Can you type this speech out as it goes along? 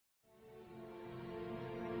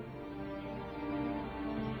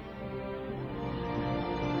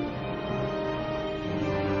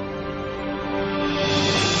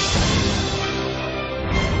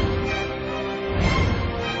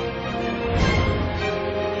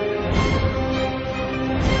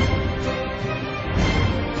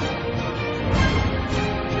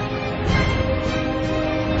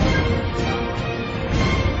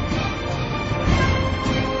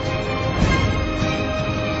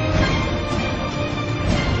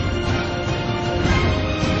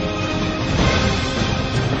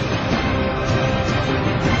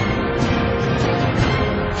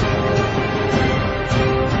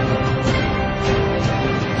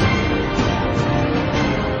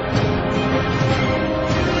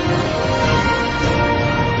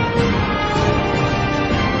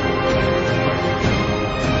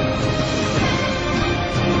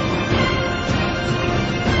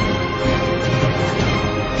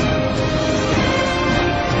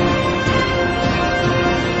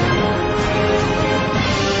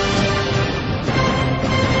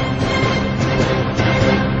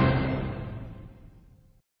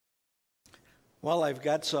Well, I've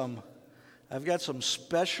got some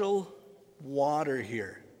special water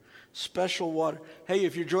here. Special water. Hey,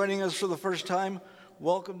 if you're joining us for the first time,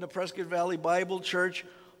 welcome to Prescott Valley Bible Church.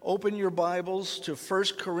 Open your Bibles to 1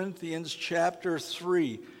 Corinthians chapter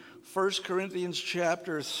 3. 1 Corinthians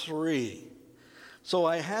chapter 3. So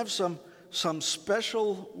I have some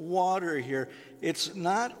special water here. It's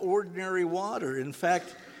not ordinary water. In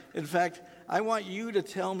fact, I want you to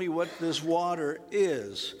tell me what this water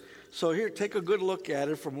is. So here, take a good look at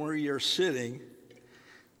it from where you're sitting.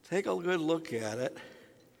 Take a good look at it.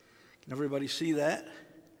 Can everybody see that?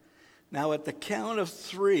 Now, at the count of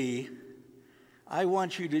 3, I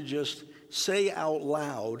want you to just say out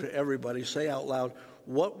loud, everybody say out loud,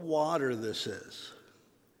 what water this is.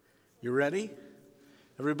 You ready?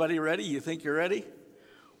 Everybody ready? You think you're ready?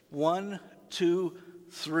 1, 2,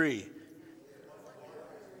 3.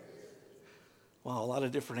 Well, a lot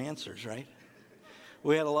of different answers, right?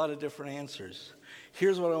 We had a lot of different answers.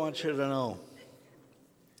 Here's what I want you to know.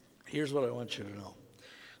 Here's what I want you to know.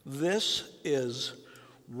 This is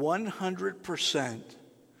 100%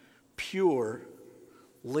 pure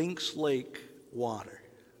Lynx Lake water.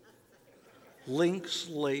 Lynx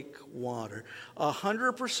Lake water.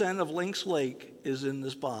 100% of Lynx Lake is in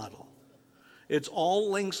this bottle. It's all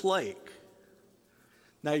Lynx Lake.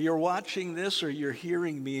 Now you're watching this or you're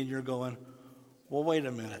hearing me and you're going, well, wait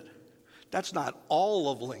a minute. That's not all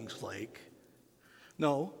of Lynx Lake.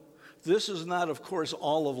 No, this is not, of course,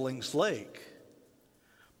 all of Lynx Lake,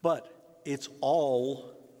 but it's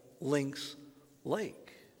all Lynx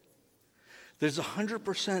Lake. There's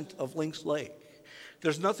 100% of Lynx Lake.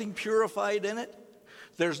 There's nothing purified in it.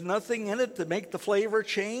 There's nothing in it to make the flavor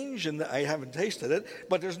change, and I haven't tasted it,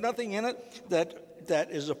 but there's nothing in it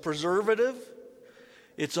that is a preservative.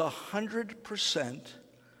 It's 100%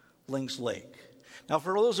 Lynx Lake. Now,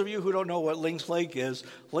 for those of you who don't know what Lynx Lake is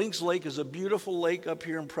a beautiful lake up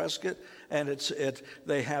here in Prescott, and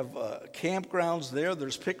they have campgrounds there.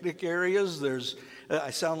 There's picnic areas.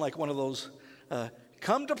 I sound like one of those,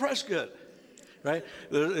 come to Prescott, right?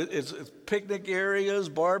 It's picnic areas,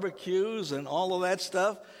 barbecues, and all of that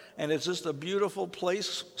stuff, and it's just a beautiful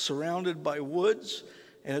place surrounded by woods,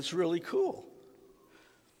 and it's really cool.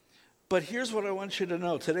 But here's what I want you to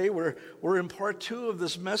know. Today we're in part 2 of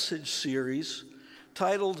this message series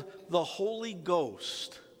titled The Holy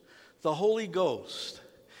Ghost. The Holy Ghost.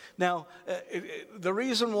 Now, the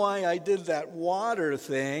reason why I did that water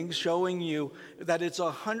thing, showing you that it's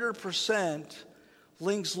 100%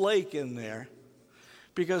 Lynx Lake in there,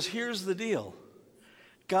 because here's the deal.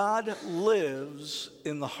 God lives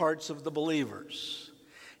in the hearts of the believers.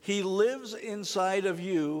 He lives inside of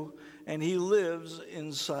you, and He lives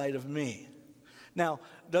inside of me. Now,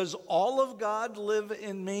 does all of God live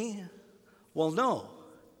in me? Well, no.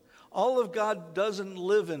 All of God doesn't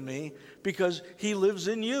live in me because He lives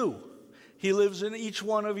in you. He lives in each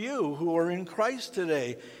one of you who are in Christ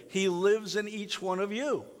today. He lives in each one of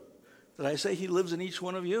you. Did I say He lives in each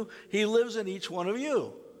one of you? He lives in each one of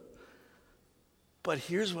you. But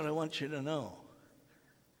here's what I want you to know.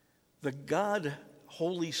 The God,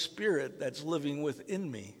 Holy Spirit that's living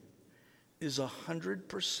within me is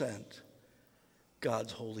 100%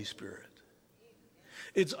 God's Holy Spirit.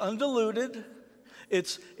 It's undiluted.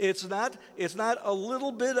 It's not a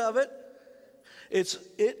little bit of it. It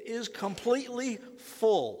is completely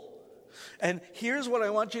full. And here's what I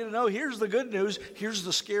want you to know. Here's the good news. Here's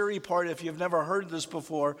the scary part if you've never heard this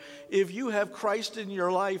before. If you have Christ in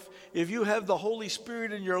your life, if you have the Holy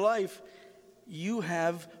Spirit in your life, you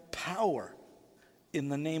have power in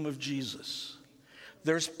the name of Jesus.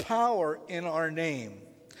 There's power in our name.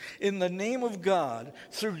 In the name of God,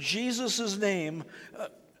 through Jesus' name,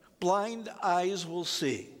 blind eyes will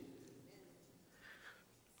see.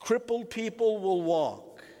 Crippled people will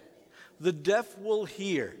walk. The deaf will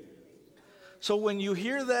hear. So when you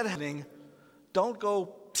hear that happening, don't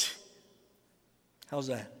go, psst. How's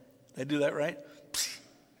that? Did I do that right? Psst.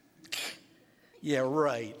 Yeah,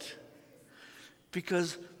 right.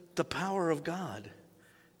 Because the power of God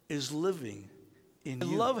is living in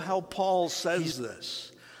you. I love how Paul says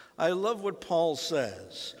this. I love what Paul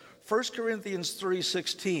says. 1 Corinthians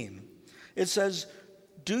 3:16. It says,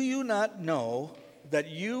 "Do you not know that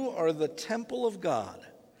you are the temple of God,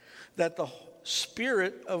 that the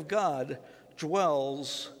Spirit of God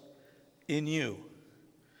dwells in you?"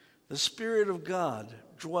 The Spirit of God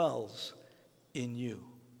dwells in you.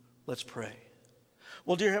 Let's pray.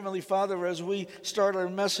 Well, dear Heavenly Father, as we start our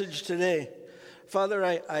message today, Father,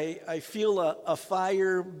 I feel a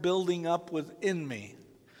fire building up within me.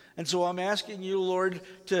 And so I'm asking you, Lord,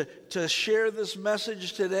 to share this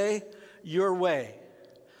message today your way,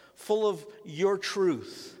 full of your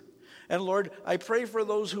truth. And Lord, I pray for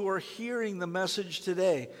those who are hearing the message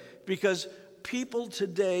today, because people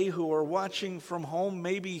today who are watching from home,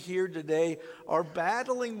 maybe here today, are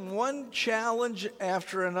battling one challenge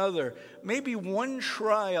after another, maybe one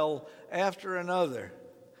trial after another.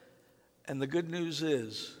 And the good news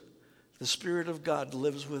is the Spirit of God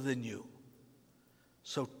lives within you.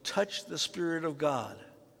 So touch the Spirit of God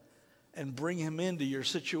and bring him into your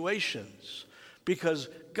situations, because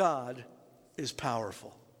God is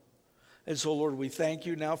powerful. And so, Lord, we thank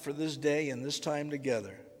you now for this day and this time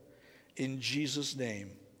together. In Jesus'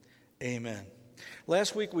 name, amen.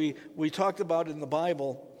 Last week we talked about in the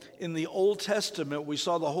Bible, in the Old Testament, we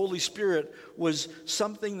saw the Holy Spirit was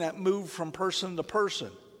something that moved from person to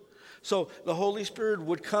person. So the Holy Spirit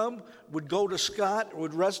would come, would go to Scott,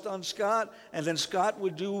 would rest on Scott, and then Scott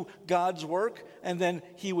would do God's work, and then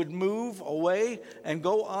he would move away and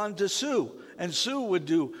go on to Sue, and Sue would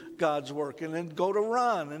do God's work, and then go to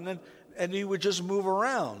Ron, and he would just move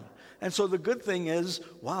around. And so the good thing is,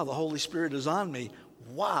 wow, the Holy Spirit is on me.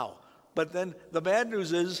 Wow. But then the bad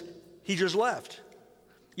news is he just left.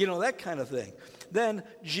 You know, that kind of thing. Then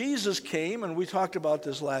Jesus came, and we talked about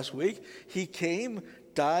this last week. He came,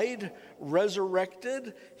 died,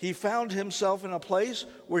 resurrected. He found himself in a place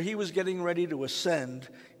where he was getting ready to ascend,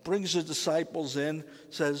 brings his disciples in,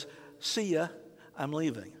 says, see ya, I'm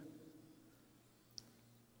leaving.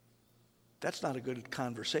 That's not a good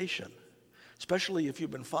conversation, especially if you've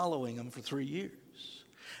been following him for 3 years.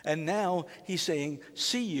 And now he's saying,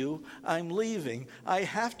 see you, I'm leaving. I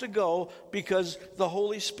have to go because the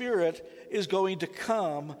Holy Spirit is going to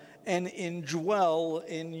come and indwell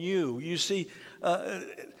in you. You see,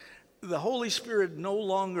 the Holy Spirit no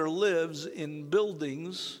longer lives in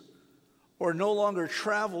buildings or no longer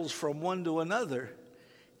travels from one to another.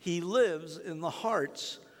 He lives in the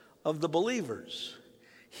hearts of the believers.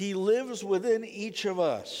 He lives within each of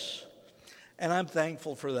us. And I'm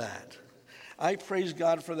thankful for that. I praise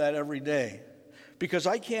God for that every day, because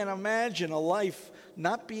I can't imagine a life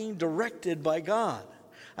not being directed by God.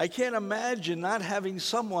 I can't imagine not having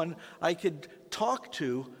someone I could talk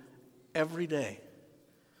to every day.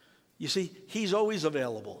 You see, he's always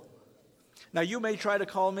available. Now, you may try to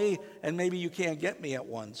call me, and maybe you can't get me at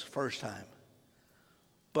once, first time.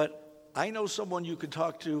 But I know someone you could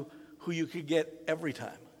talk to who you could get every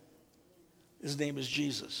time. His name is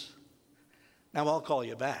Jesus. Now, I'll call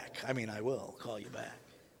you back. I will call you back.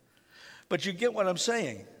 But you get what I'm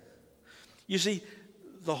saying. You see,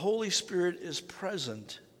 the Holy Spirit is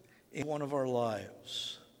present in one of our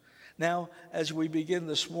lives. Now, as we begin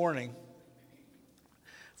this morning,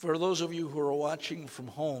 for those of you who are watching from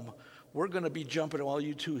home, we're going to be jumping, while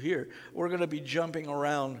you two here, we're going to be jumping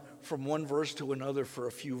around from one verse to another for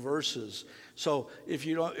a few verses. So if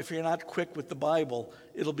you're not quick with the Bible,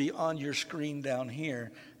 it'll be on your screen down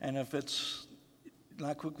here. And if it's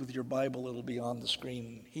not quick with your Bible, it'll be on the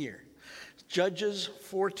screen here. Judges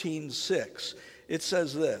 14:6. It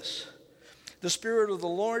says this: the Spirit of the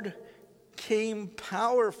Lord came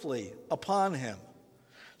powerfully upon him,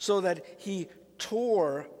 so that he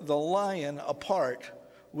tore the lion apart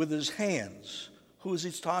with his hands. Who is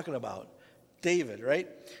he talking about? David, right?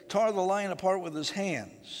 Tore the lion apart with his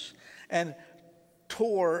hands, and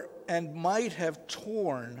tore and might have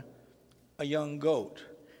torn a young goat.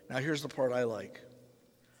 Now here's the part I like.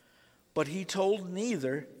 But he told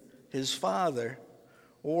neither his father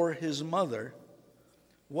or his mother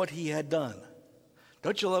what he had done.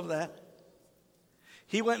 Don't you love that?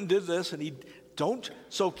 He went and did this, and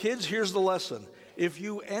so kids, here's the lesson. If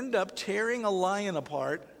you end up tearing a lion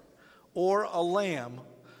apart or a lamb,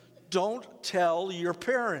 don't tell your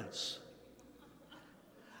parents.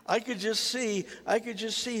 I could just see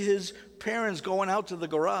his parents going out to the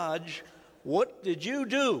garage. What did you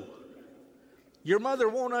do? Your mother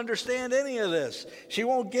won't understand any of this. She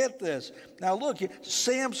won't get this. Now look,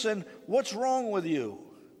 Samson, what's wrong with you?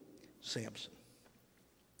 Samson.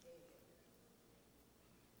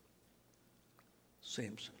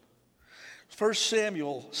 1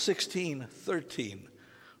 Samuel 16:13.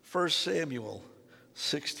 1 Samuel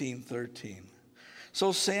 16:13.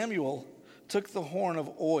 So Samuel took the horn of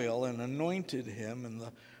oil and anointed him in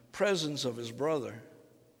the presence of his brother.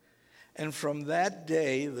 And from that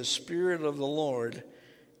day, the Spirit of the Lord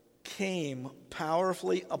came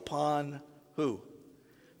powerfully upon who?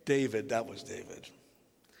 David. That was David.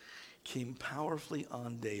 Came powerfully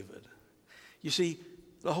on David. You see,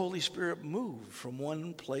 the Holy Spirit moved from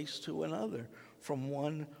one place to another, from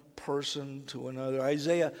one person to another.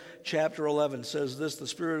 Isaiah chapter 11 says this: the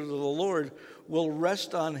Spirit of the Lord will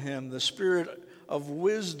rest on him, the Spirit of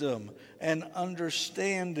wisdom and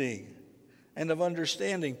understanding,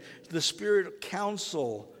 the Spirit of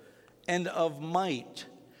counsel and of might.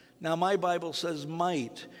 Now, my Bible says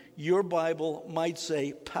might. Your Bible might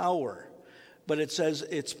say power, but it says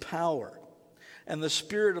it's power. And the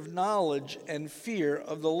spirit of knowledge and fear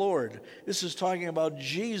of the Lord. This is talking about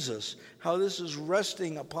Jesus, how this is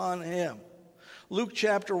resting upon him. Luke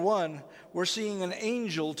chapter 1, we're seeing an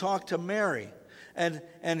angel talk to Mary. And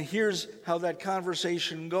here's how that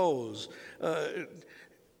conversation goes.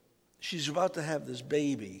 She's about to have this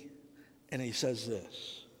baby, and he says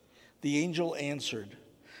this. The angel answered,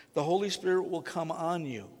 "The Holy Spirit will come on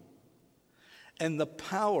you, and the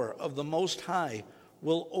power of the Most High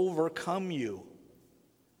will overcome you.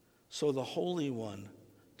 So the Holy One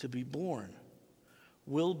to be born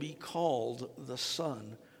will be called the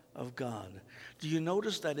Son of God." Do you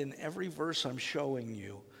notice that in every verse I'm showing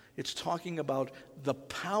you, it's talking about the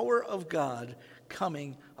power of God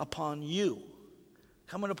coming upon you.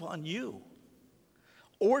 Coming upon you.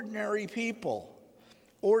 Ordinary people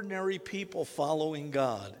following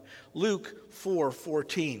God. Luke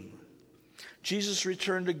 4:14. Jesus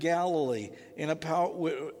returned to Galilee in the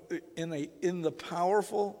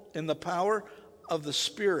power of the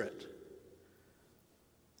Spirit,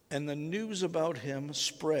 and the news about him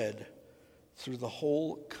spread through the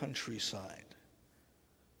whole countryside.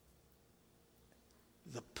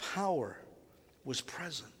 The power was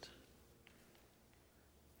present.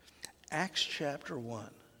 Acts chapter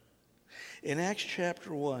 1. In Acts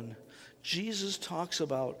chapter 1, Jesus talks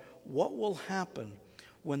about what will happen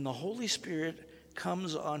when the Holy Spirit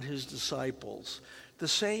comes on his disciples. The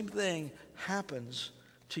same thing happens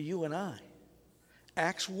to you and I.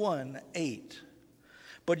 Acts 1:8.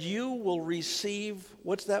 But you will receive,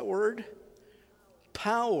 what's that word?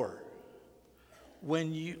 Power.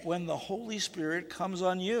 When the Holy Spirit comes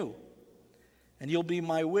on you. And you'll be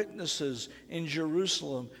my witnesses in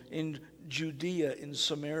Jerusalem, in Judea, in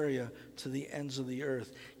Samaria, to the ends of the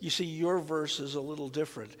earth. You see, your verse is a little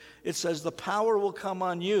different. It says, the power will come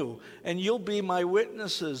on you, and you'll be my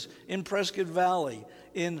witnesses in Prescott Valley,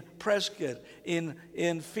 in Prescott,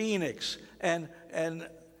 in Phoenix, and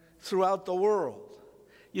throughout the world.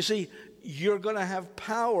 You see, you're going to have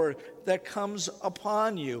power that comes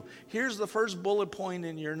upon you. Here's the first bullet point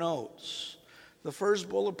in your notes. The first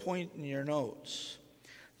bullet point in your notes.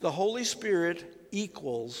 The Holy Spirit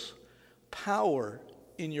equals power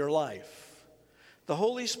in your life. The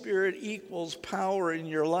Holy Spirit equals power in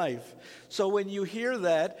your life. So when you hear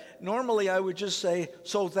that, normally I would just say,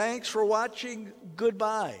 so thanks for watching,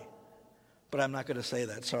 goodbye. But I'm not going to say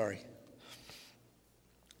that, sorry.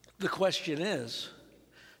 The question is,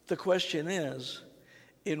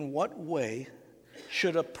 in what way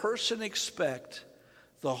should a person expect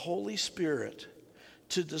the Holy Spirit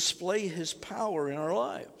to display his power in our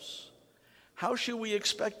lives? How should we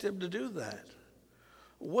expect him to do that?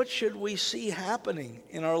 What should we see happening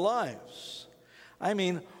in our lives? I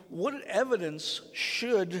mean, what evidence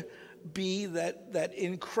should be that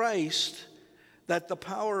in Christ, that the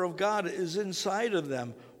power of God is inside of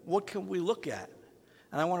them? What can we look at?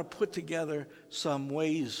 And I want to put together some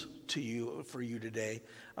ways for you today.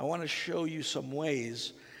 I want to show you some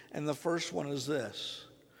ways. And the first one is this.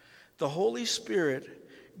 The Holy Spirit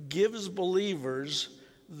gives believers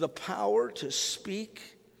the power to speak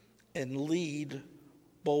and lead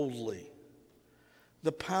boldly.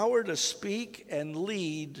 The power to speak and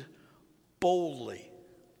lead boldly.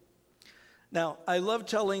 Now, I love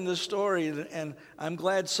telling this story, and I'm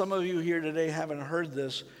glad some of you here today haven't heard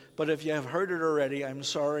this, but if you have heard it already, I'm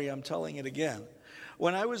sorry, I'm telling it again.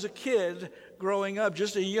 When I was a kid growing up,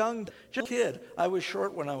 just a young kid, I was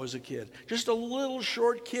short when I was a kid, just a little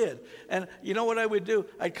short kid. And you know what I would do?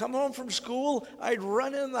 I'd come home from school, I'd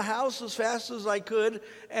run in the house as fast as I could,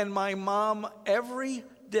 and my mom every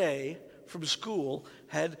day from school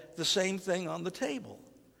had the same thing on the table.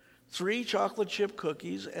 3 chocolate chip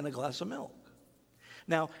cookies and a glass of milk.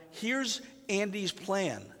 Now, here's Andy's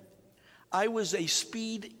plan. I was a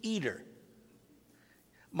speed eater.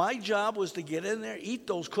 My job was to get in there, eat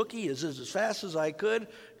those cookies as fast as I could,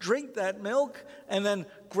 drink that milk, and then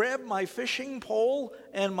grab my fishing pole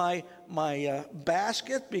and my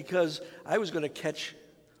basket, because I was going to catch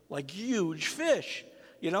like huge fish,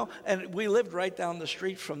 you know. And we lived right down the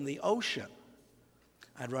street from the ocean.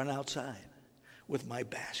 I'd run outside with my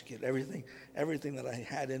basket, everything that I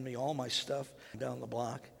had in me, all my stuff down the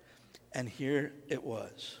block. And here it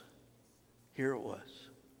was.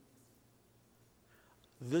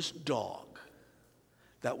 This dog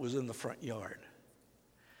that was in the front yard.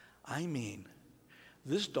 I mean,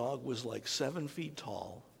 this dog was like 7 feet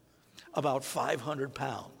tall, about 500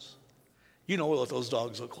 pounds. You know what those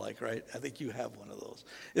dogs look like, right? I think you have one of those.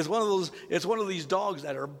 It's one of these dogs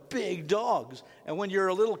that are big dogs. And when you're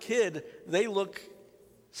a little kid, they look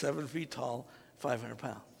 7 feet tall, 500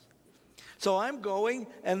 pounds. So I'm going,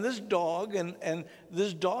 and this dog, and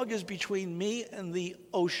this dog is between me and the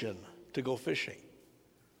ocean to go fishing.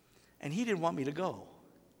 And he didn't want me to go.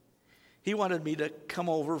 He wanted me to come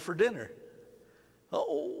over for dinner.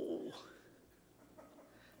 Oh.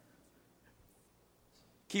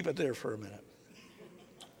 Keep it there for a minute.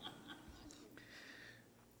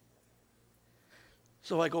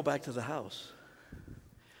 So I go back to the house,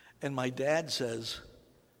 and my dad says,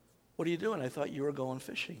 "What are you doing? I thought you were going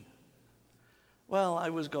fishing." "Well, I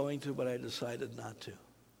was going to, but I decided not to."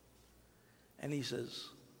 And he says,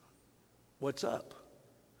 "What's up?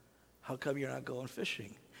 How come you're not going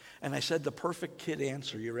fishing?" And I said the perfect kid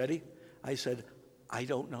answer. You ready? I said, "I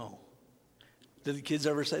don't know." Did the kids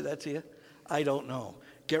ever say that to you? I don't know.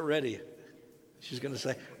 Get ready. She's going to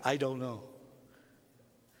say, "I don't know."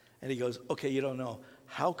 And he goes, "Okay, you don't know.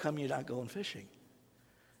 How come you're not going fishing?"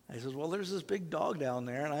 I says, "Well, there's this big dog down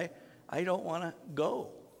there, and I don't want to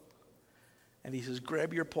go." And he says,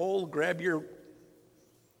 "Grab your pole, grab your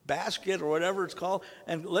basket or whatever it's called,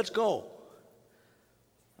 and let's go."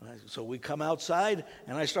 So we come outside,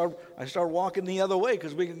 and I start walking the other way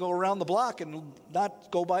because we can go around the block and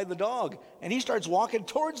not go by the dog. And he starts walking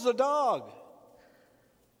towards the dog.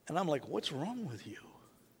 And I'm like, "What's wrong with you?"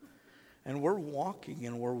 And we're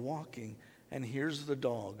walking, and here's the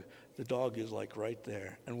dog. The dog is like right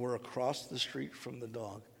there, and we're across the street from the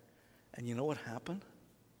dog. And you know what happened?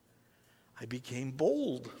 I became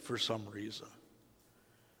bold for some reason.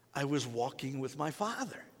 I was walking with my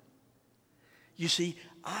Father. You see,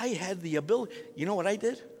 I had the ability. You know what I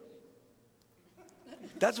did?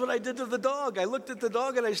 That's what I did to the dog. I looked at the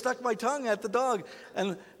dog and I stuck my tongue at the dog.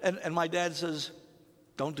 And my dad says,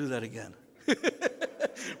 "Don't do that again."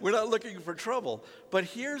 We're not looking for trouble. But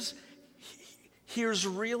here's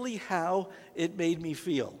really how it made me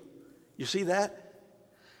feel. You see that?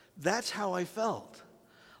 That's how I felt.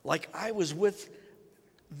 Like I was with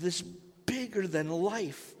this bigger than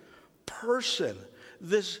life person.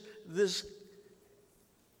 This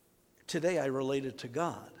today I relate it to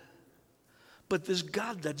God. But this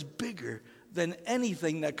God that's bigger than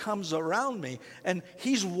anything that comes around me. And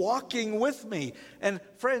he's walking with me. And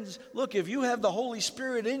friends, look, if you have the Holy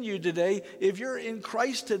Spirit in you today, if you're in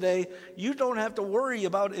Christ today, you don't have to worry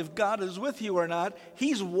about if God is with you or not.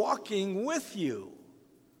 He's walking with you.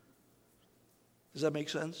 Does that make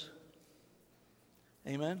sense?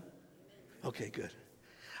 Amen? Okay, good.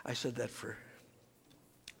 I said that for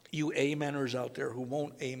you ameners out there who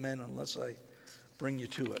won't amen unless I bring you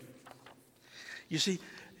to it. You see,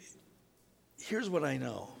 here's what I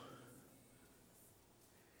know.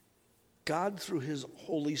 God, through his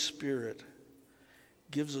Holy Spirit,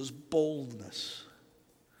 gives us boldness.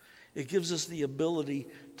 It gives us the ability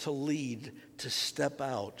to lead, to step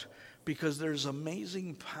out, because there's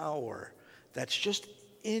amazing power that's just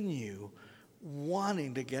in you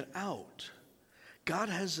wanting to get out. God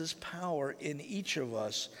has this power in each of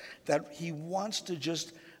us that he wants to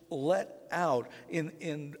just let out.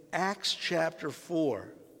 In Acts chapter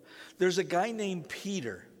 4, there's a guy named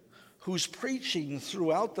Peter who's preaching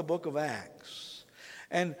throughout the book of Acts.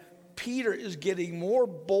 And Peter is getting more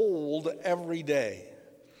bold every day.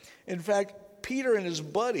 In fact, Peter and his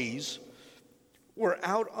buddies were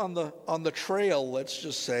out on the trail, let's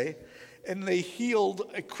just say, and they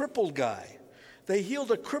healed a crippled guy.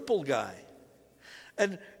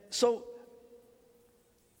 And so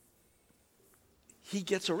he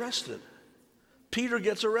gets arrested. Peter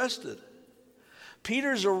gets arrested.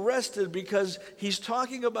 Peter's arrested because he's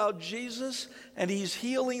talking about Jesus and he's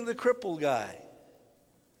healing the crippled guy.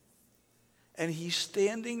 And he's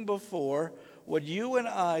standing before what you and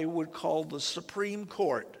I would call the Supreme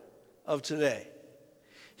Court of today.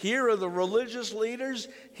 Here are the religious leaders.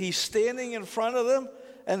 He's standing in front of them,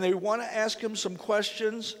 and they want to ask him some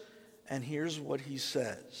questions. And here's what he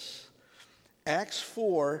says. Acts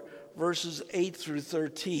 4, verses 8 through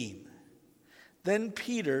 13. Then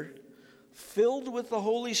Peter, filled with the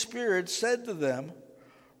Holy Spirit, said to them,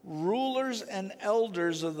 "Rulers and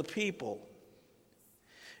elders of the people,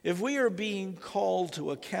 if we are being called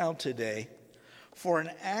to account today for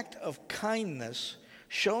an act of kindness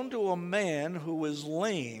shown to a man who is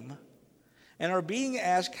lame, and are being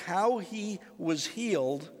asked how he was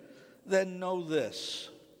healed, then know this.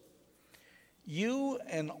 You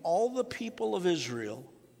and all the people of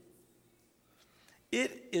Israel,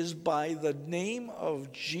 it is by the name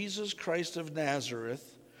of Jesus Christ of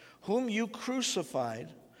Nazareth, whom you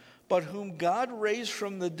crucified, but whom God raised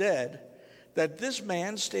from the dead, that this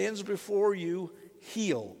man stands before you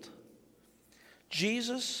healed.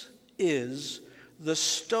 Jesus is the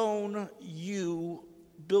stone you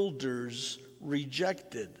builders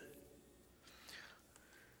rejected,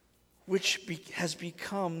 which has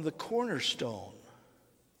become the cornerstone.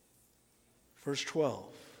 Verse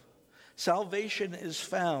 12. Salvation is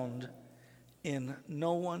found in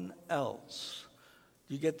no one else.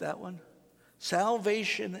 Do you get that one?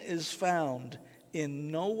 Salvation is found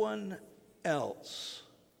in no one else.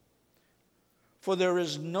 For there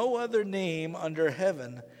is no other name under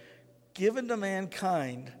heaven given to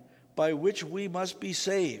mankind by which we must be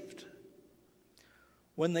saved.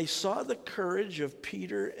 When they saw the courage of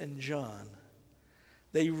Peter and John,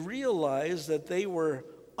 they realized that they were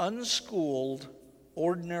unschooled,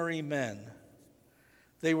 ordinary men.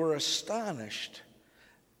 They were astonished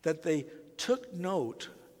that they took note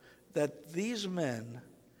that these men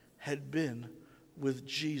had been with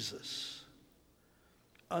Jesus.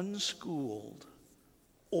 Unschooled,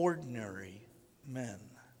 ordinary men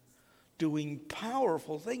doing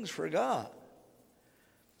powerful things for God,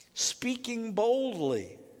 speaking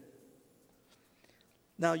boldly.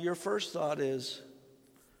 Now, your first thought is,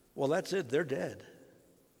 well, that's it. They're dead.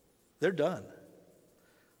 They're done.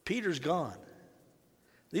 Peter's gone.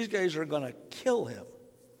 These guys are going to kill him.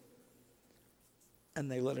 And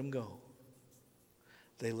they let him go.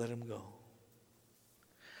 They let him go.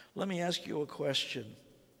 Let me ask you a question.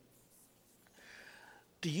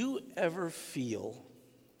 Do you ever feel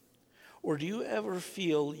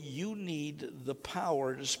you need the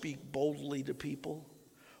power to speak boldly to people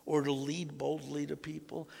or to lead boldly to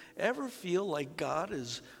people? Ever feel like God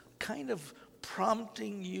is kind of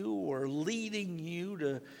prompting you or leading you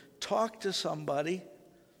to talk to somebody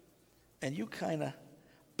and you kind of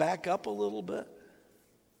back up a little bit?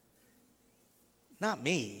 Not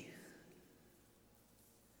me.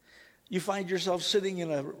 You find yourself sitting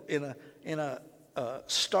in a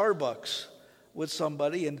Starbucks with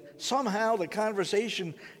somebody, and somehow the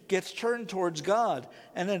conversation gets turned towards God.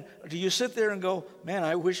 And then do you sit there and go, man,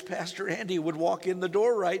 I wish Pastor Andy would walk in the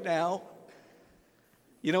door right now?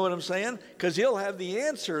 You know what I'm saying? Because he'll have the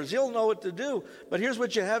answers. He'll know what to do. But here's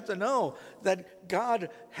what you have to know, that God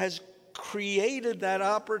has created that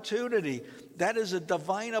opportunity. That is a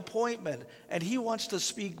divine appointment. And he wants to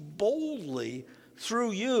speak boldly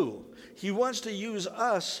through you. He wants to use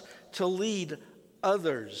us to lead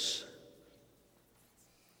others.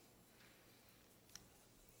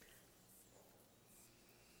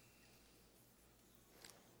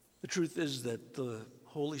 The truth is that the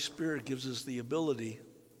Holy Spirit gives us the ability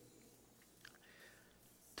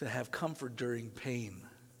to have comfort during pain,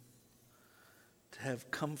 to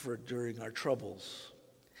have comfort during our troubles.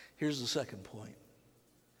 Here's the second point.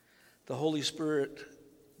 The Holy Spirit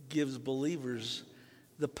gives believers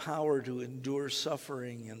the power to endure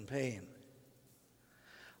suffering and pain.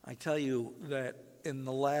 I tell you that in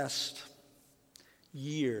the last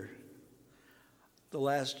year,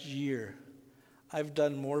 I've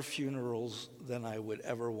done more funerals than I would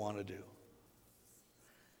ever want to do.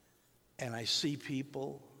 And I see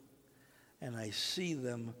people, and I see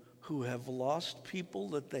them who have lost people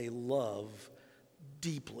that they love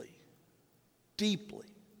deeply, deeply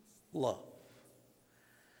love.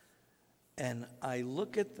 And I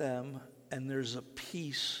look at them, and there's a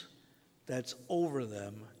peace that's over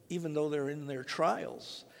them, even though they're in their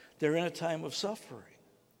trials. They're in a time of suffering.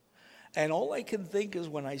 And all I can think is,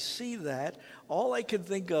 when I see that, all I can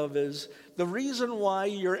think of is the reason why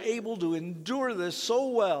you're able to endure this so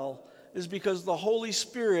well is because the Holy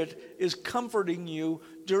Spirit is comforting you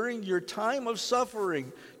during your time of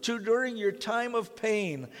suffering, during your time of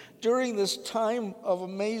pain, during this time of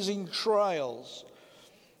amazing trials.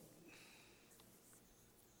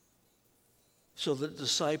 So the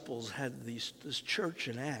disciples had this church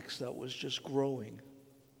in Acts that was just growing.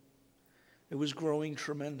 It was growing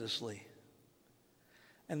tremendously.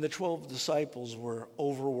 And the 12 disciples were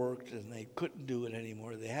overworked and they couldn't do it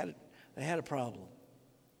anymore. They had a problem.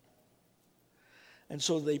 And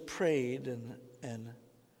so they prayed, and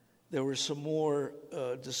there were some more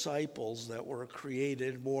disciples that were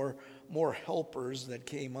created, more helpers that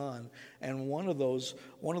came on. And one of those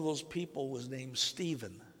people was named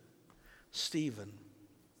Stephen. Stephen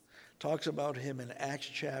talks about him in Acts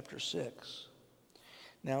chapter 6.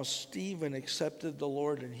 Now Stephen accepted the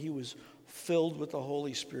Lord, and he was filled with the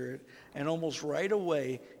Holy Spirit, and almost right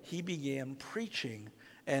away he began preaching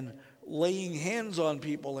and laying hands on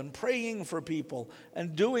people and praying for people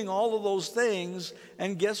and doing all of those things.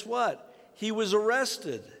 And guess what? He was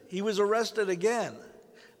arrested. He was arrested again.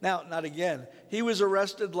 Now, not again. He was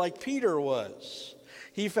arrested like Peter was.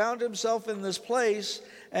 He found himself in this place,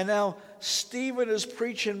 and now Stephen is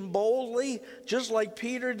preaching boldly, just like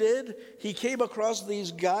Peter did. He came across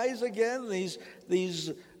these guys again,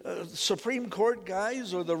 these Supreme Court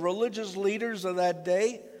guys, or the religious leaders of that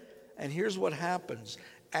day. And here's what happens.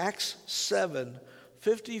 Acts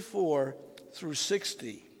 7:54 through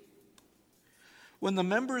 60. When the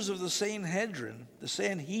members of the Sanhedrin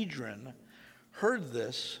heard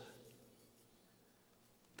this,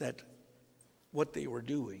 that what they were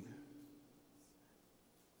doing,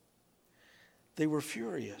 they were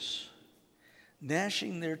furious,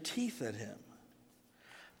 gnashing their teeth at him.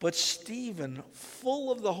 But Stephen,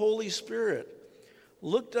 full of the Holy Spirit,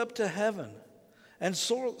 looked up to heaven and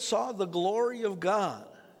saw the glory of God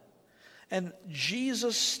and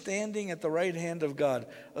Jesus standing at the right hand of God.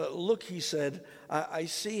 Look, he said, I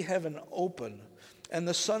see heaven open and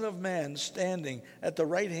the Son of Man standing at the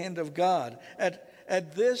right hand of God.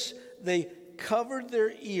 At this, they covered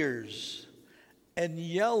their ears and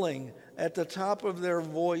yelling at the top of their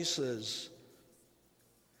voices,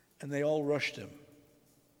 and they all rushed him,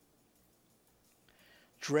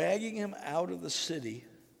 dragging him out of the city,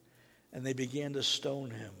 and they began to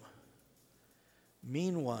stone him.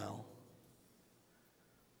 Meanwhile,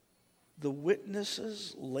 the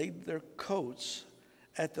witnesses laid their coats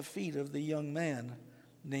at the feet of the young man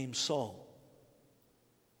named Saul.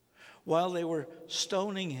 While they were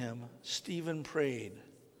stoning him, Stephen prayed,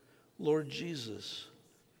 Lord Jesus,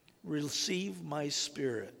 receive my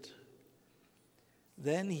spirit.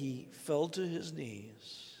 Then he fell to his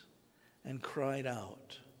knees and cried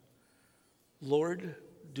out, Lord,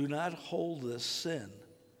 do not hold this sin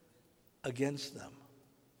against them.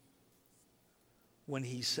 When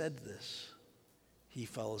he said this, he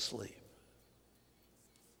fell asleep.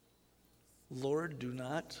 Lord, do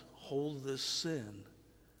not hold this sin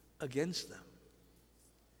against them.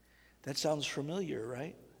 That sounds familiar,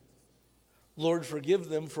 right? Lord, forgive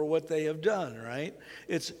them for what they have done, right?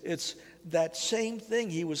 It's that same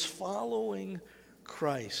thing. He was following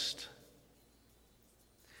Christ.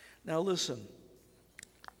 Now listen,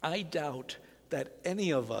 I doubt that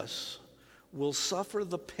any of us will suffer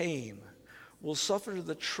the pain, will suffer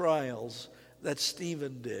the trials that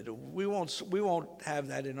Stephen did. We won't have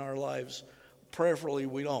that in our lives. Prayerfully,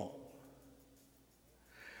 we don't.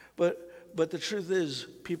 But the truth is,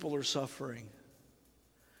 people are suffering.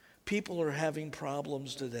 People are having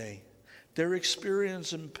problems today. They're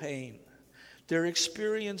experiencing pain. They're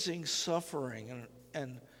experiencing suffering,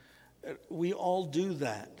 and we all do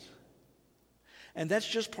that. And that's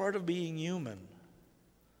just part of being human.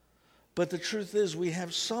 But the truth is, we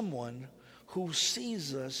have someone who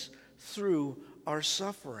sees us through our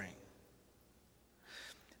suffering.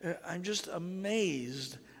 I'm just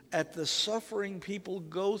amazed at the suffering people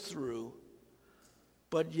go through,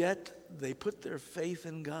 but yet they put their faith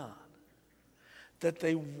in God, that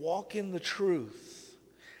they walk in the truth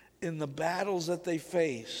in the battles that they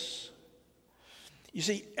face. You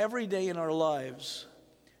see, every day in our lives,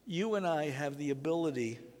 you and I have the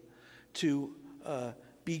ability to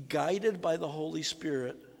be guided by the Holy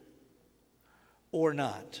Spirit or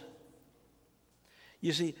not.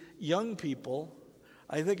 You see, young people,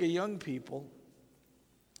 I think of young people,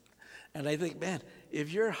 and I think, man,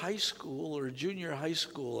 if you're high school or junior high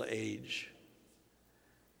school age,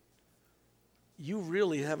 you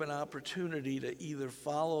really have an opportunity to either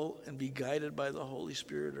follow and be guided by the Holy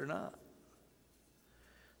Spirit or not.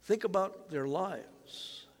 Think about their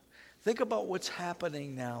lives. Think about what's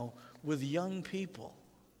happening now with young people.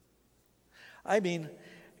 I mean,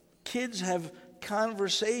 kids have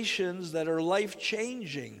conversations that are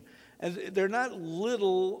life-changing, and they're not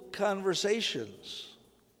little conversations.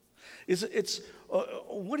 It's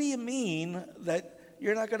what do you mean that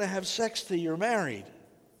you're not going to have sex till you're married?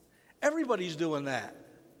 Everybody's doing that.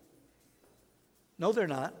 No, they're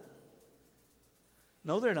not.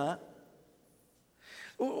 No, they're not.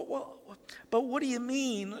 Well, but what do you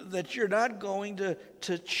mean that you're not going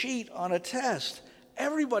to cheat on a test?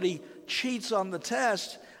 Everybody cheats on the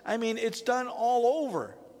test. I mean, it's done all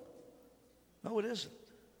over. No, it isn't.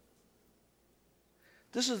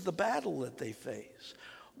 This is the battle that they face.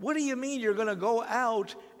 What do you mean you're going to go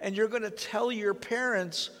out and you're going to tell your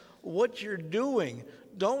parents what you're doing?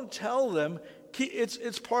 Don't tell them.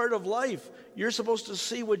 It's part of life. You're supposed to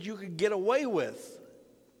see what you can get away with.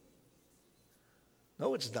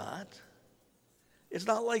 No, it's not. It's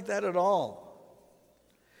not like that at all.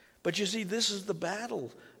 But you see, this is the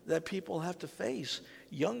battle that people have to face.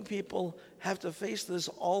 Young people have to face this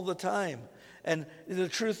all the time. And the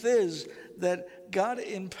truth is that God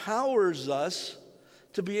empowers us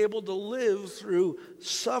to be able to live through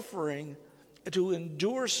suffering, to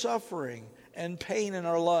endure suffering, and pain in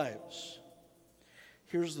our lives.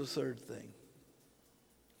 Here's the third thing.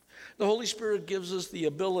 The Holy Spirit gives us the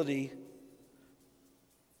ability,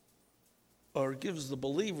 or gives the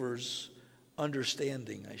believers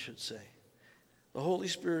understanding, I should say. The Holy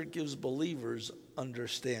Spirit gives believers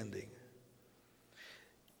understanding.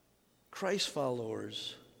 Christ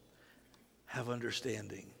followers have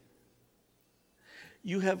understanding.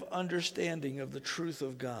 You have understanding of the truth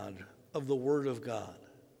of God, of the Word of God.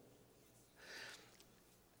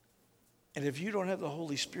 And if you don't have the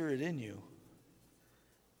Holy Spirit in you,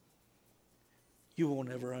 you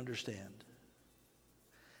won't ever understand.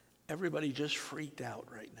 Everybody just freaked out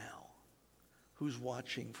right now who's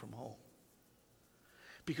watching from home.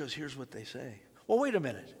 Because here's what they say. Well, wait a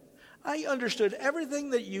minute. I understood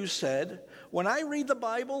everything that you said. When I read the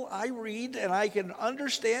Bible, I read and I can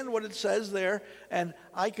understand what it says there, and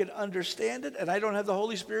I can understand it, and I don't have the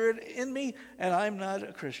Holy Spirit in me, and I'm not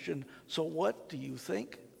a Christian. So what do you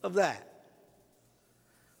think of that?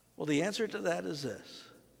 Well, the answer to that is this.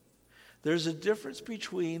 There's a difference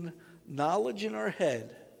between knowledge in our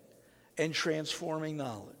head and transforming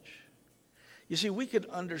knowledge. You see, we could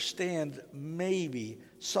understand maybe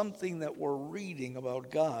something that we're reading about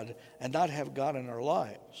God and not have God in our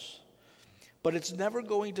lives. But it's never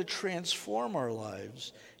going to transform our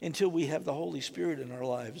lives until we have the Holy Spirit in our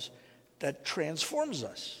lives that transforms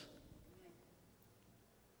us.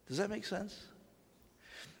 Does that make sense?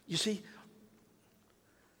 You see,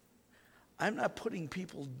 I'm not putting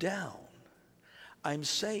people down. I'm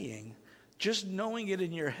saying just knowing it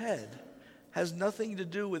in your head has nothing to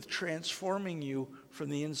do with transforming you from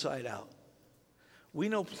the inside out. We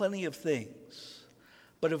know plenty of things,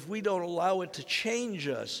 but if we don't allow it to change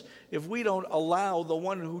us, if we don't allow the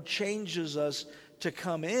one who changes us to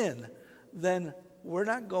come in, then we're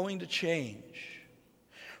not going to change.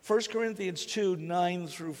 1 Corinthians 2, 9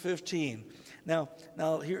 through 15. Now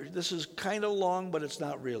here, this is kind of long, but it's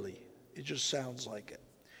not really. It just sounds like it.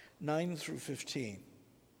 9 through 15.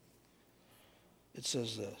 It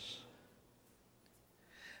says this.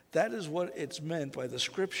 That is what it's meant by the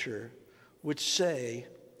scripture, which say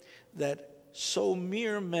that so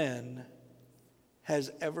mere men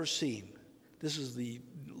has ever seen. This is the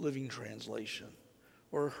Living Translation.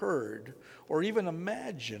 Or heard, or even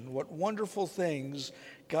imagined what wonderful things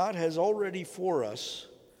God has already for us,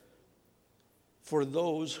 for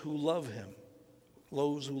those who love him,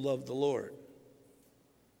 those who love the Lord.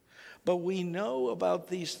 But we know about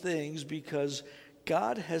these things because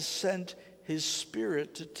God has sent his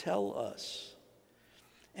Spirit to tell us.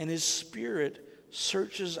 And his Spirit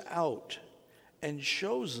searches out and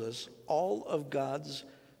shows us all of God's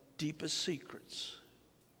deepest secrets.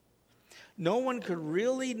 No one could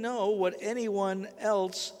really know what anyone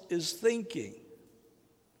else is thinking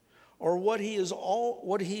or what he is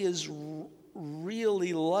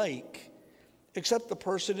really like except the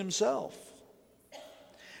person himself.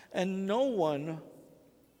 And no one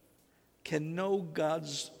can know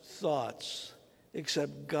God's thoughts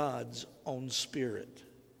except God's own Spirit.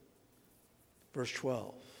 Verse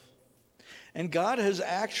 12. And God has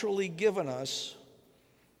actually given us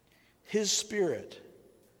his Spirit,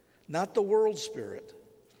 not the world's spirit,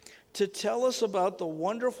 to tell us about the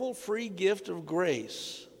wonderful free gift of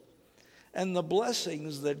grace and the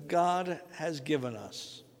blessings that God has given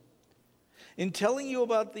us. In telling you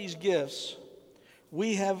about these gifts,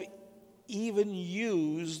 we have even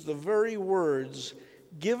used the very words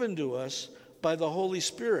given to us by the Holy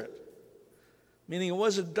Spirit, meaning it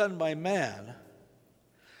wasn't done by man,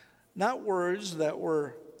 not words that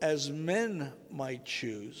were as men might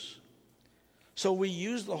choose. So we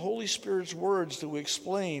use the Holy Spirit's words to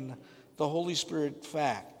explain the Holy Spirit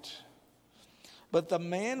fact. But the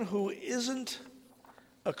man who isn't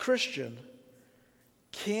a Christian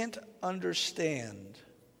can't understand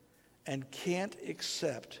and can't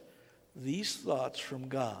accept these thoughts from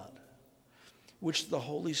God, which the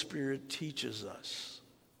Holy Spirit teaches us.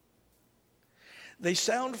 They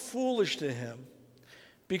sound foolish to him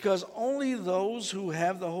because only those who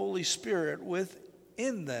have the Holy Spirit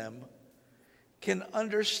within them can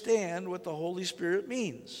understand what the Holy Spirit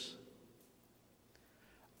means.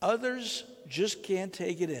 Others just can't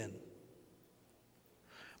take it in.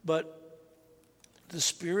 But the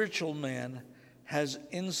spiritual man has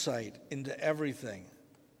insight into everything.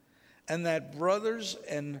 And that bothers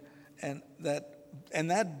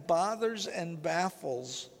and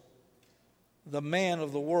baffles the man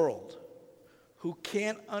of the world who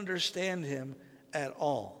can't understand him at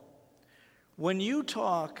all. When you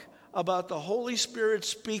talk about the Holy Spirit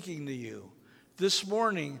speaking to you, this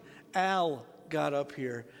morning Al got up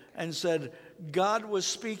here and said God was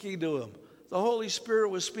speaking to him. The Holy Spirit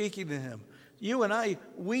was speaking to him. You and I,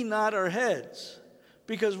 we nod our heads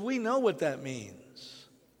because we know what that means.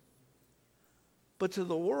 But to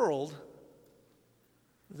the world,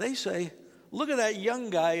 they say, look at that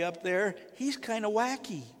young guy up there. He's kind of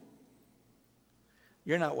wacky.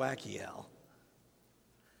 You're not wacky, Al.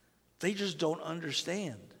 They just don't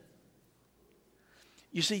understand.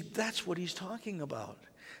 You see, that's what he's talking about.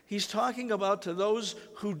 He's talking about to those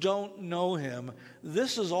who don't know him,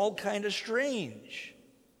 this is all kind of strange.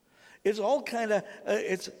 It's all kind of,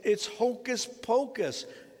 it's hocus pocus.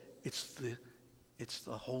 It's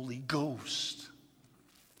the Holy Ghost.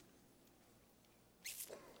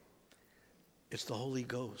 It's the Holy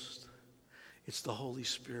Ghost. It's the Holy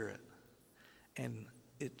Spirit. And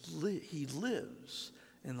he lives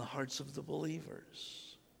in the hearts of the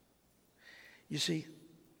believers. You see,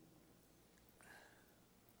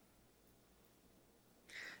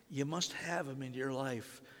 you must have him in your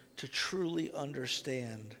life to truly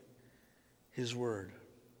understand his word.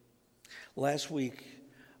 Last week,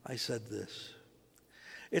 I said this.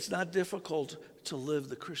 It's not difficult to live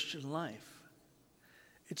the Christian life.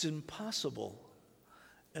 It's impossible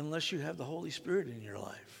unless you have the Holy Spirit in your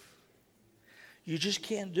life. You just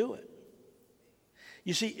can't do it.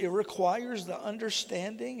 You see, it requires the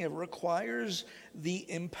understanding, it requires the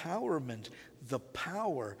empowerment, the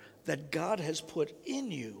power that God has put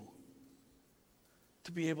in you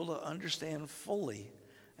to be able to understand fully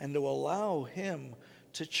and to allow him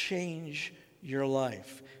to change your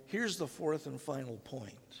life. Here's the fourth and final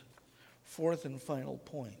point. Fourth and final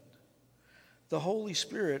point. The Holy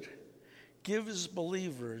Spirit gives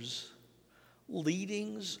believers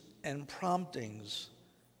leadings and promptings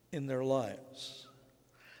in their lives.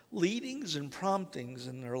 Leadings and promptings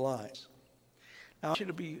in their lives. Now,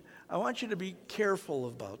 I want you to be careful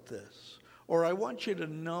about this, or I want you to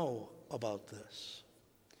know about this.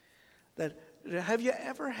 That have you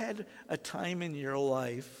ever had a time in your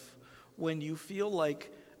life when you feel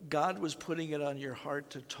like God was putting it on your heart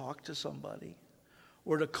to talk to somebody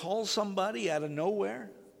or to call somebody out of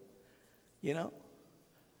nowhere? You know,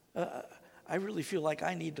 I really feel like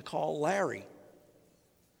I need to call Larry.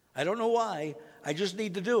 I don't know why. I just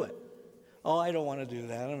need to do it. Oh, I don't want to do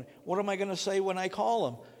that. What am I going to say when I call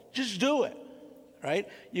him? Just do it, right?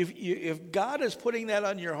 If God is putting that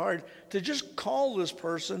on your heart to just call this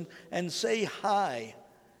person and say hi,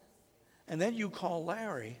 and then you call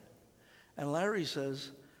Larry, and Larry says,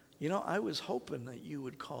 you know, I was hoping that you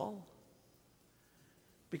would call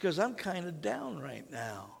because I'm kind of down right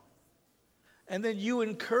now. And then you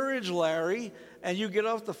encourage Larry, and you get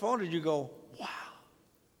off the phone and you go, wow,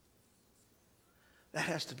 that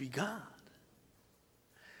has to be God.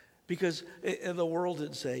 Because in the world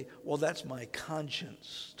would say, well, that's my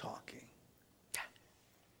conscience talking.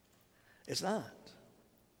 It's not.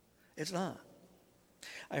 It's not.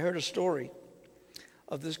 I heard a story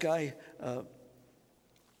of this guy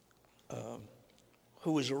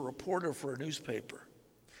who was a reporter for a newspaper.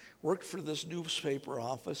 Worked for this newspaper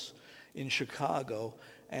office in Chicago,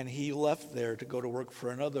 and he left there to go to work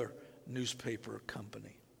for another newspaper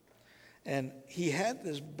company. And he had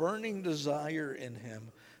this burning desire in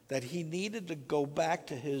him that he needed to go back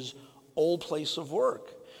to his old place of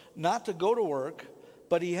work. Not to go to work,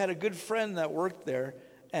 but he had a good friend that worked there,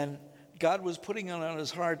 and God was putting it on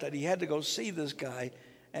his heart that he had to go see this guy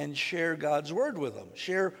and share God's word with him,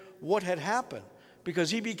 share what had happened,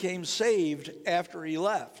 because he became saved after he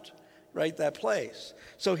left, right, that place.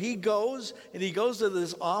 So he goes to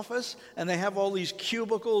this office, and they have all these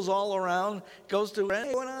cubicles all around. Goes to, hey,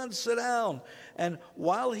 what's going on? Sit down. And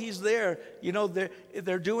while he's there, you know,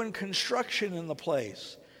 they're doing construction in the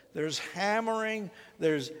place. There's hammering.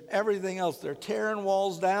 There's everything else. They're tearing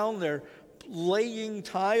walls down. They're laying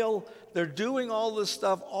tile. They're doing all this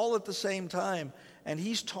stuff all at the same time. And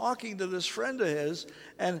he's talking to this friend of his,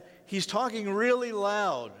 and he's talking really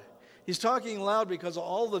loud. He's talking loud because of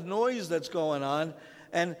all the noise that's going on.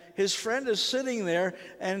 And his friend is sitting there,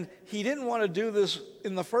 and he didn't want to do this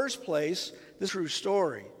in the first place. This is a true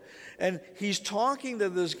story. And he's talking to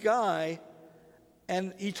this guy,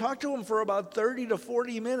 and he talked to him for about 30 to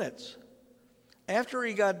 40 minutes. After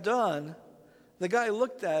he got done, the guy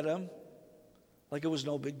looked at him like it was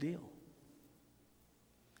no big deal.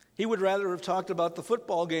 He would rather have talked about the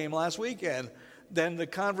football game last weekend than the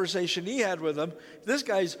conversation he had with him. This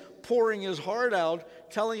guy's pouring his heart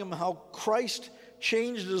out, telling him how Christ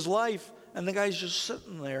changed his life, and the guy's just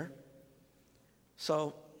sitting there.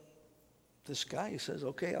 So this guy says,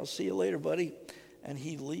 okay, I'll see you later, buddy. And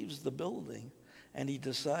he leaves the building, and he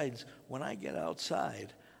decides, when I get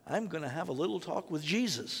outside, I'm going to have a little talk with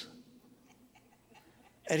Jesus.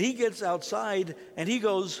 And he gets outside, and he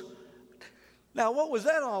goes, now what was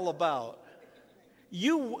that all about?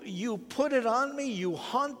 You put it on me. You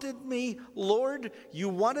haunted me, Lord. You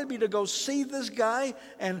wanted me to go see this guy,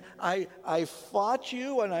 and I fought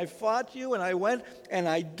you, and I fought you, and I went, and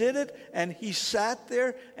I did it, and he sat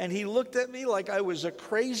there, and he looked at me like I was a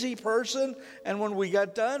crazy person, and when we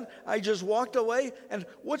got done, I just walked away, and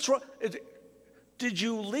what's wrong? Did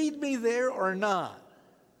you lead me there or not?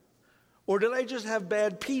 Or did I just have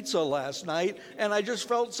bad pizza last night, and I just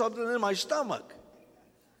felt something in my stomach?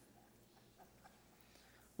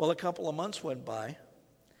 Well, a couple of months went by,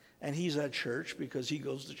 and he's at church because he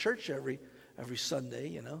goes to church every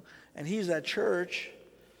Sunday, and he's at church,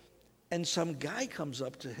 and some guy comes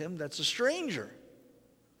up to him that's a stranger.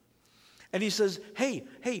 And he says, hey,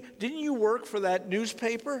 didn't you work for that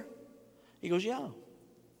newspaper? He goes, yeah.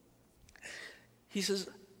 He says,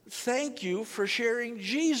 thank you for sharing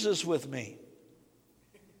Jesus with me.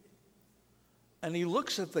 And he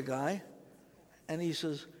looks at the guy, and he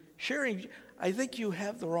says, I think you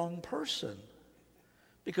have the wrong person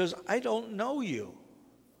because I don't know you.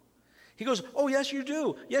 He goes, oh, yes, you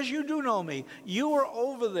do. Yes, you do know me. You were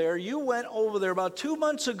over there. You went over there about 2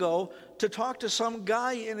 months ago to talk to some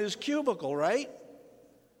guy in his cubicle, right?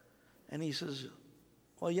 And he says,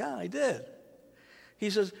 well, yeah, I did.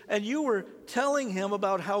 He says, and you were telling him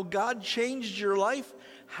about how God changed your life,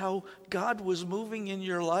 how God was moving in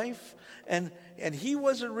your life, and he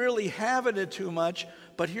wasn't really having it too much,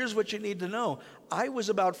 but here's what you need to know. I was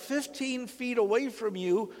about 15 feet away from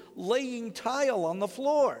you laying tile on the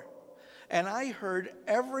floor, and I heard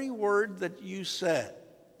every word that you said.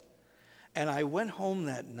 And I went home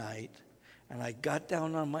that night, and I got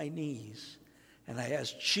down on my knees, and I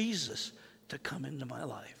asked Jesus to come into my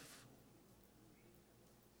life.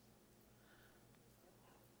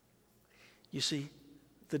 You see,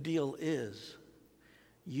 the deal is,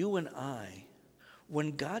 you and I,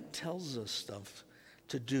 when God tells us stuff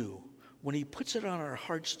to do, when he puts it on our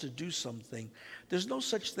hearts to do something, there's no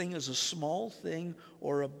such thing as a small thing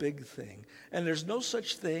or a big thing. And there's no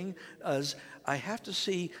such thing as, I have to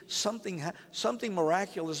see something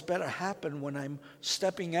miraculous better happen when I'm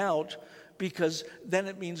stepping out, because then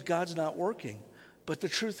it means God's not working. But the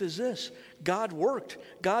truth is this, God worked.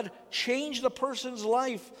 God changed a person's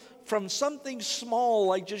life from something small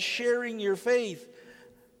like just sharing your faith.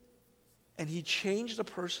 And he changed a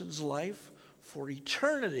person's life for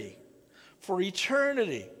eternity. For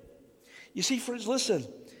eternity. You see, friends, listen,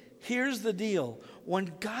 here's the deal.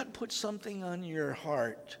 When God puts something on your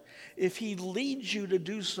heart, if he leads you to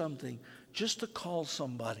do something, just to call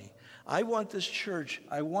somebody. I want this church,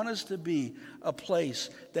 I want us to be a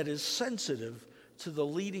place that is sensitive to the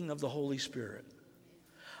leading of the Holy Spirit.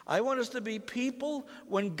 I want us to be people,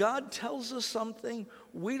 when God tells us something,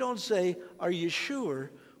 we don't say, are you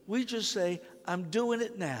sure? We just say, I'm doing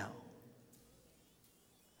it now.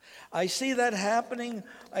 I see that happening.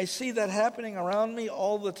 I see that happening around me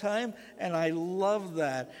all the time, and I love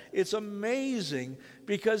that. It's amazing,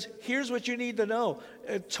 because here's what you need to know.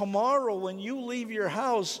 Tomorrow, when you leave your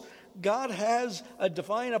house, God has a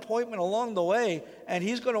divine appointment along the way, and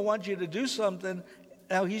he's going to want you to do something.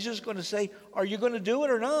 Now, he's just going to say, are you going to do it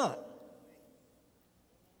or not?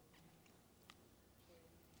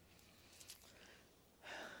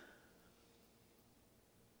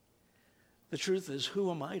 The truth is,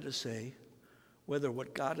 who am I to say whether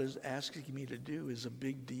what God is asking me to do is a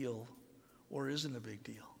big deal or isn't a big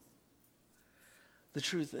deal? The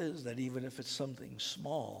truth is that even if it's something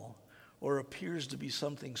small or appears to be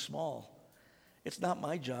something small, it's not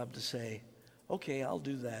my job to say, okay, I'll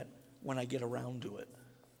do that when I get around to it.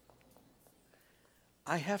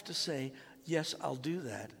 I have to say, yes, I'll do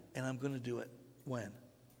that, and I'm going to do it when?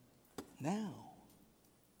 Now.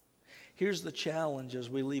 Here's the challenge as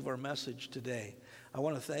we leave our message today. I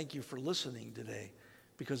want to thank you for listening today,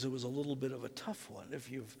 because it was a little bit of a tough one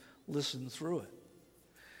if you've listened through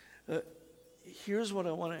it. Here's what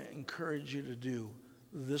I want to encourage you to do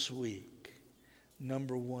this week.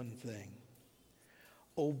 Number one thing.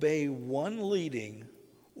 Obey one leading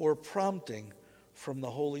or prompting from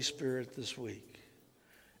the Holy Spirit this week.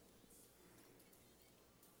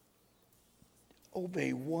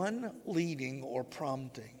 Obey one leading or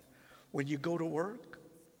prompting. When you go to work,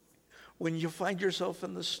 when you find yourself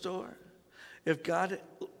in the store, if God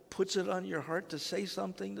puts it on your heart to say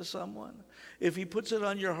something to someone, if he puts it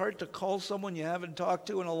on your heart to call someone you haven't talked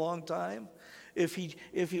to in a long time, if he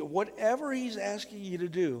whatever he's asking you to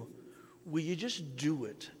do, will you just do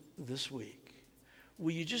it this week?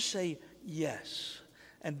 Will you just say yes?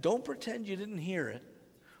 And don't pretend you didn't hear it.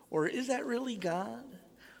 Or is that really God?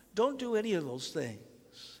 Don't do any of those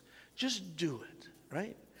things. Just do it,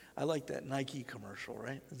 right? I like that Nike commercial,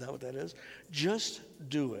 right? Is that what that is? Just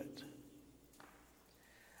do it.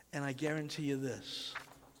 And I guarantee you this.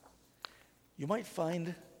 You might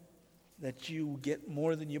find that you get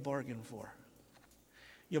more than you bargained for.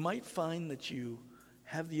 You might find that you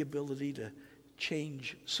have the ability to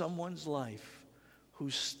change someone's life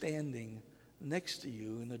who's standing next to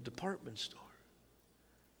you in the department store.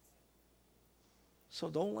 So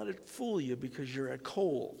don't let it fool you because you're at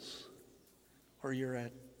Kohl's or you're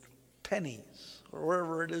at Penny's or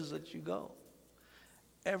wherever it is that you go.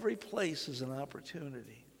 Every place is an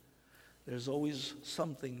opportunity. There's always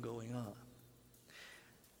something going on.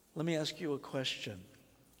 Let me ask you a question.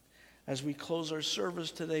 As we close our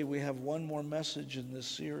service today, we have one more message in this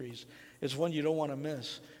series. It's one you don't want to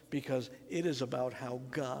miss because it is about how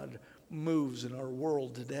God moves in our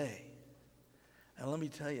world today. And let me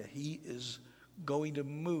tell you, he is going to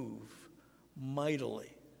move mightily.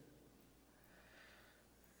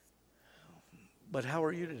 But how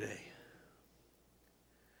are you today?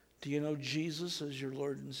 Do you know Jesus as your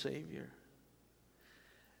Lord and Savior?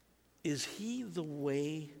 Is he the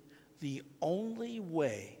way, the only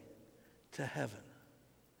way to heaven?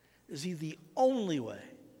 Is he the only way?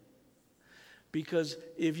 Because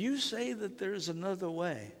if you say that there's another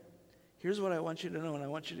way, here's what I want you to know, and I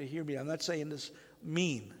want you to hear me. I'm not saying this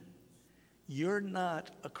mean. You're not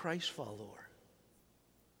a Christ follower.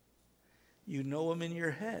 You know him in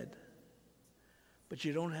your head, but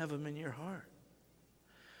you don't have him in your heart.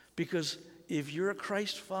 Because if you're a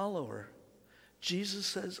Christ follower, Jesus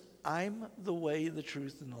says, I'm the way, the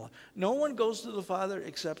truth, and the life. No one goes to the Father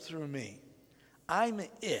except through me. I'm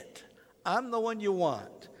it. I'm the one you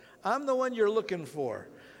want. I'm the one you're looking for.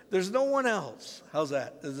 There's no one else. How's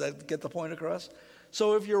that? Does that get the point across?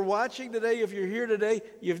 So if you're watching today, if you're here today,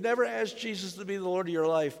 you've never asked Jesus to be the Lord of your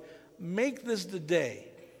life, make this the day.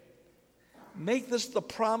 Make this the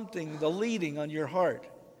prompting, the leading on your heart,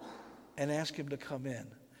 and ask him to come in.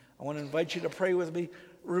 I want to invite you to pray with me.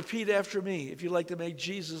 Repeat after me if you'd like to make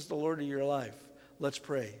Jesus the Lord of your life. Let's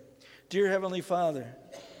pray. Dear Heavenly Father,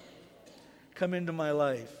 come into my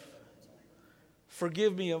life.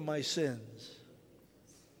 Forgive me of my sins.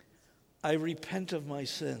 I repent of my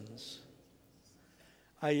sins.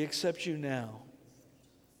 I accept you now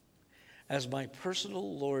as my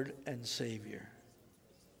personal Lord and Savior.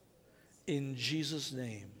 In Jesus'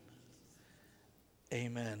 name,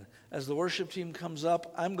 amen. As the worship team comes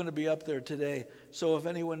up, I'm going to be up there today. So if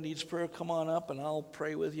anyone needs prayer, come on up and I'll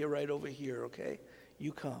pray with you right over here, okay?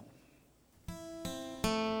 You come.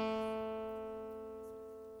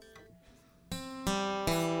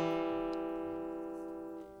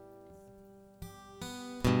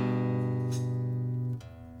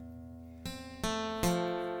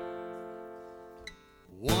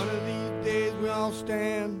 One of these days we'll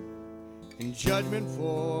stand in judgment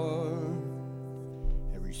for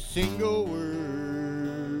every single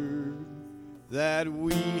word that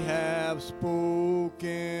we have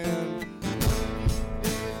spoken. One of these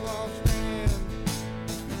days we'll stand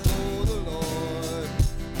before the Lord.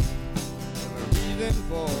 Every reason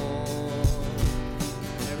for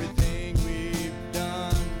everything we've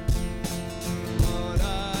done. What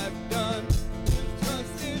I've done is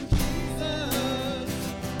trust in Jesus,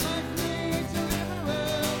 my great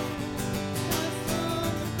deliverer, my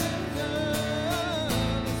strong defender,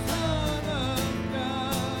 the Son of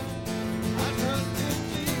God. I trust in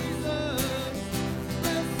Jesus,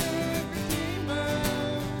 blessed Redeemer,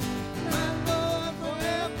 my Lord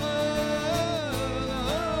forever, the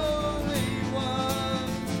Holy One,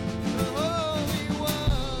 the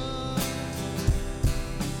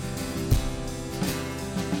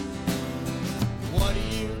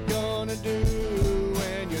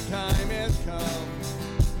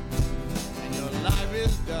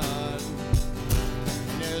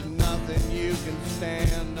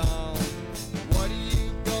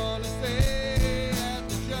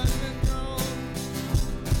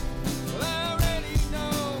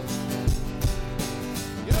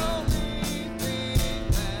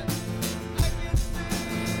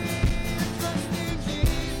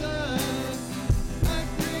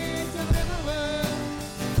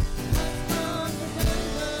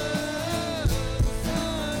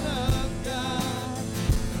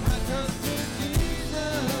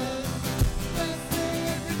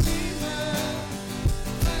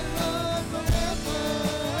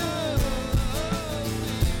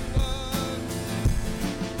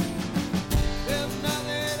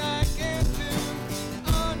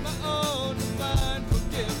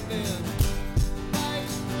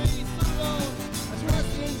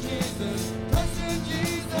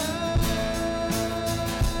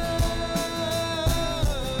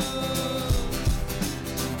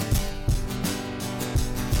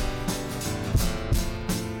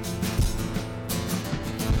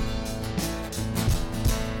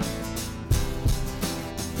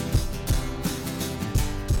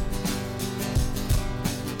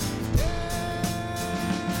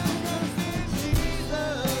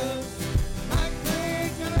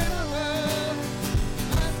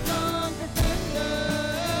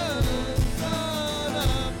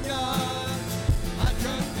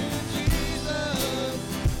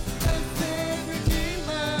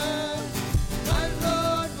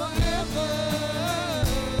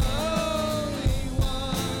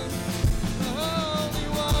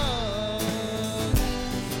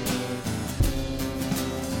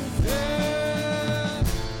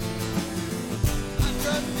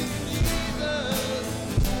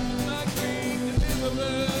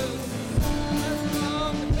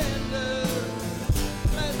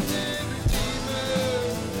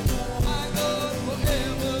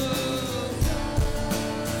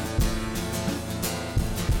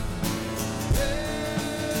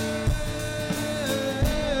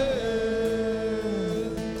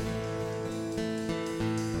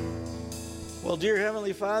Well, dear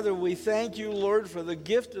Heavenly Father, we thank you, Lord, for the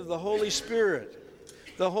gift of the Holy Spirit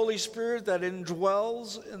that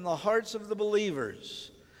indwells in the hearts of the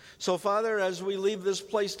believers. So, Father, as we leave this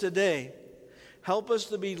place today, help us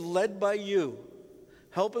to be led by you.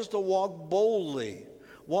 Help us to walk boldly,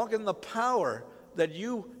 walk in the power that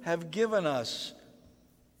you have given us.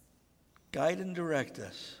 Guide and direct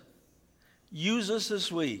us. Use us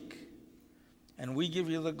this week, and we give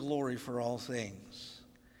you the glory for all things.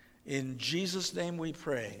 In Jesus' name we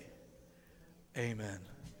pray. Amen.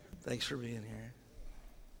 Thanks for being here.